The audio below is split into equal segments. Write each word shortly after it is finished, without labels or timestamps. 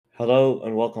Hello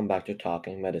and welcome back to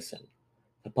Talking Medicine,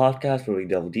 the podcast where we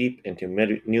delve deep into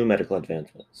new medical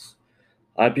advancements.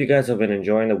 I hope you guys have been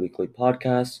enjoying the weekly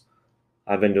podcast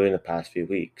I've been doing the past few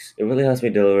weeks. It really helps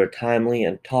me deliver timely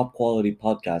and top quality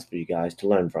podcasts for you guys to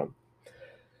learn from.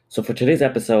 So, for today's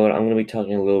episode, I'm going to be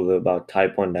talking a little bit about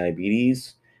type 1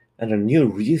 diabetes and a new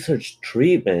research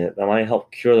treatment that might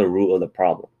help cure the root of the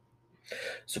problem.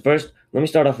 So, first, let me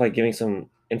start off by giving some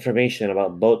information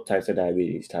about both types of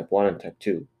diabetes, type 1 and type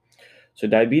 2. So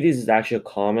diabetes is actually a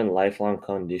common lifelong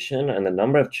condition, and the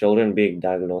number of children being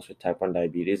diagnosed with type 1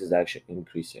 diabetes is actually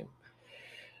increasing.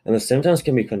 And the symptoms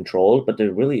can be controlled, but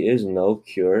there really is no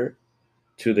cure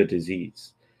to the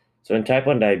disease. So in type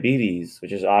 1 diabetes,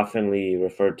 which is oftenly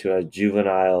referred to as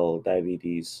juvenile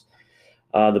diabetes,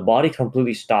 the body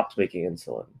completely stops making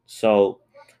insulin. So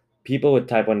people with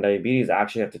type 1 diabetes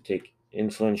actually have to take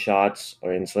insulin shots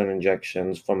or insulin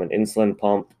injections from an insulin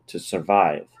pump to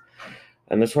survive.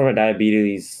 And this form of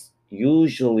diabetes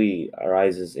usually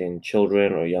arises in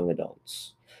children or young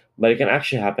adults, but it can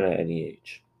actually happen at any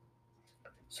age.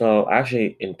 So,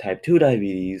 actually, in type 2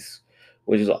 diabetes,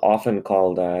 which is often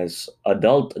called as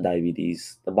adult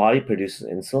diabetes, the body produces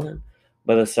insulin,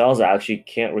 but the cells actually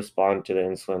can't respond to the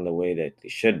insulin the way that they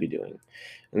should be doing.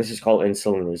 And this is called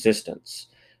insulin resistance.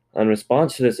 In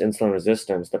response to this insulin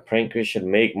resistance, the pancreas should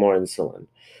make more insulin.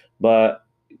 But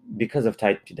because of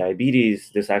type 2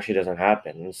 diabetes, this actually doesn't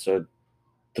happen. So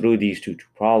through these two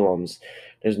problems,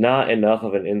 there's not enough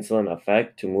of an insulin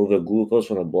effect to move the glucose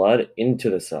from the blood into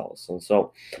the cells. And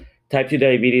so type 2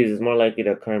 diabetes is more likely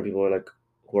to occur in people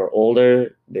who are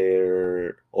older,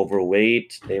 they're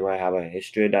overweight, they might have a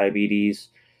history of diabetes.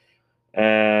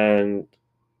 And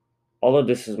although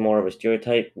this is more of a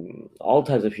stereotype, all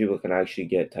types of people can actually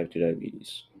get type 2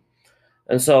 diabetes.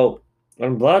 And so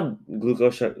when blood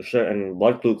glucose and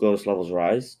blood glucose levels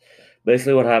rise,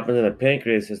 basically what happens in the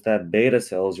pancreas is that beta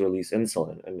cells release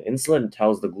insulin, and insulin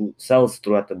tells the cells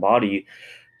throughout the body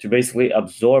to basically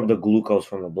absorb the glucose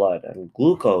from the blood, and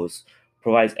glucose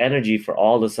provides energy for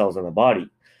all the cells in the body.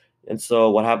 And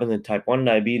so what happens in type 1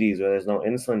 diabetes, where there's no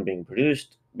insulin being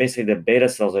produced, basically the beta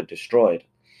cells are destroyed.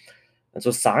 And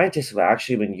so scientists have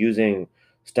actually been using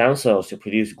stem cells to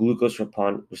produce glucose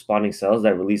responding cells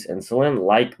that release insulin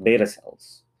like beta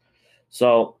cells.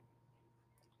 So,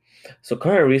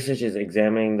 current research is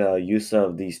examining the use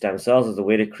of these stem cells as a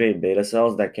way to create beta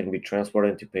cells that can be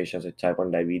transported into patients with type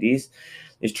 1 diabetes.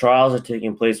 These trials are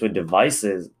taking place with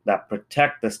devices that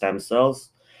protect the stem cells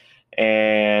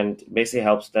and basically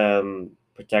helps them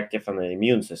protect it from the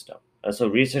immune system. And so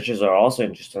researchers are also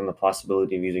interested in the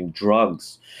possibility of using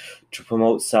drugs to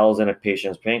promote cells in a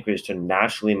patient's pancreas to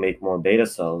naturally make more beta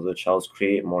cells, which helps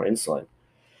create more insulin.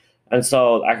 And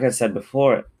so, like I said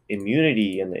before,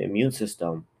 immunity in the immune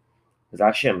system is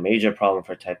actually a major problem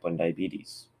for type 1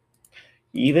 diabetes.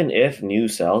 Even if new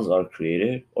cells are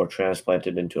created or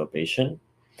transplanted into a patient,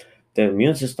 the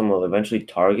immune system will eventually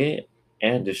target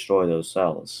and destroy those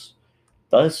cells.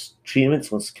 Thus, treatments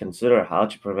must consider how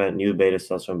to prevent new beta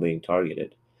cells from being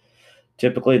targeted.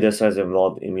 Typically, this has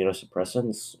involved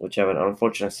immunosuppressants, which have an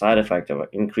unfortunate side effect of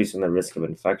increasing the risk of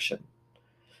infection.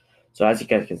 So, as you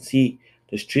guys can see,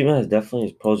 this treatment has definitely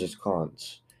its pros and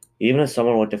cons. Even if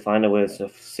someone were to find a way to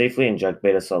safely inject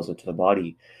beta cells into the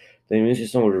body, the immune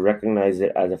system would recognize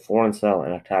it as a foreign cell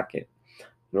and attack it.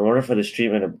 In order for this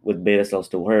treatment with beta cells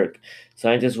to work,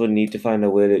 scientists would need to find a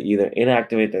way to either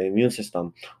inactivate the immune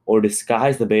system or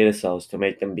disguise the beta cells to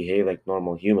make them behave like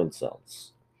normal human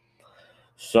cells.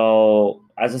 So,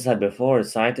 as I said before,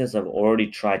 scientists have already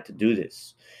tried to do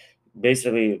this.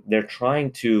 Basically, they're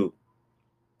trying to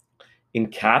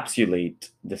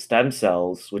encapsulate the stem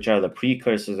cells, which are the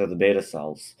precursors of the beta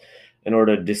cells, in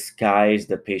order to disguise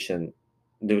the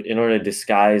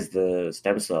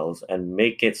stem cells and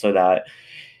make it so that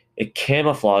it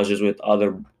camouflages with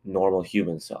other normal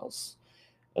human cells.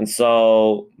 And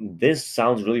so this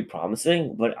sounds really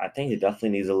promising, but I think it definitely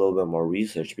needs a little bit more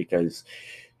research because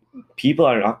people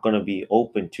are not going to be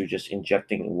open to just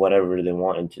injecting whatever they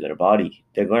want into their body.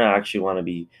 They're going to actually want to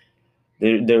be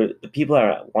the people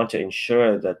want to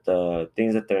ensure that the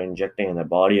things that they're injecting in their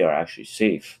body are actually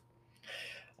safe.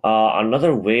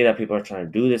 Another way that people are trying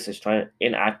to do this is trying to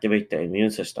inactivate the immune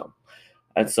system.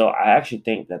 And so I actually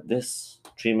think that this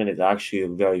treatment is actually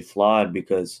very flawed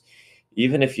because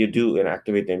even if you do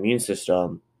inactivate the immune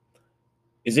system,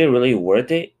 is it really worth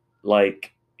it?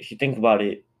 Like, if you think about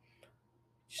it,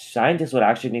 scientists would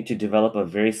actually need to develop a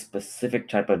very specific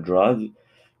type of drug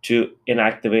to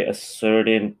inactivate a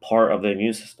certain part of the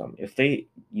immune system. If they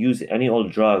use any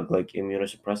old drug like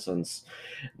immunosuppressants,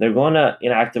 they're going to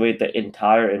inactivate the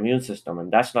entire immune system,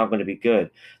 and that's not going to be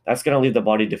good. That's going to leave the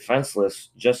body defenseless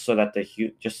just so that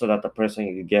the person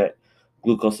can get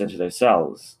glucose into their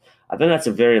cells. I think that's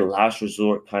a very last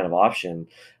resort kind of option,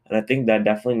 and I think that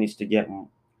definitely needs to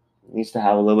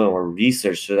have a little bit more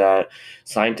research so that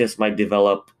scientists might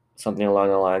develop something along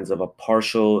the lines of a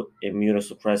partial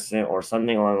immunosuppressant or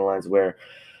something along the lines where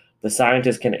the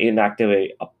scientists can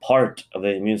inactivate a part of the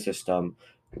immune system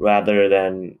rather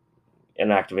than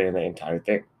inactivating the entire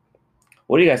thing.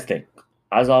 What do you guys think?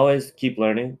 As always, keep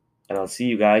learning, and I'll see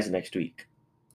you guys next week.